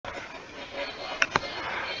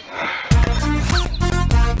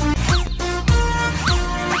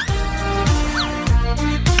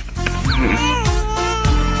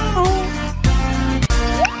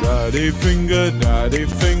Daddy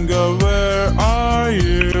finger, where are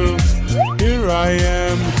you? Here I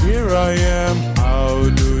am, how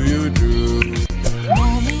do you do?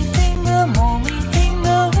 Mommy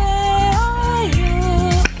finger, where are you?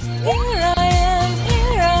 Here I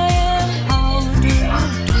am, how do you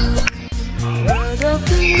do? Brother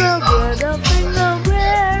finger,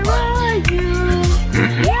 where are you?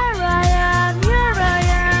 Here I am,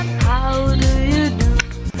 how do you do?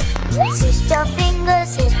 Sister finger,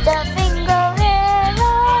 where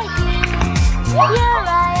are you? Here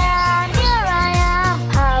I am,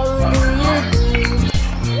 how do you do?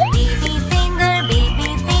 Baby finger,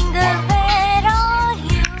 where are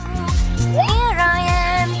you? Here I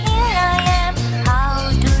am,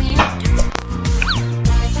 how do you do?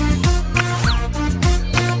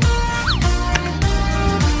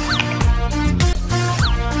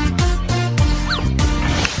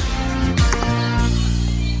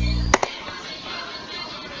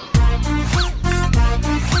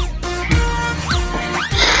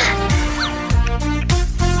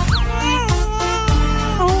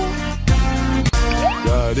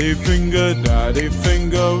 Daddy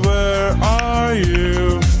finger,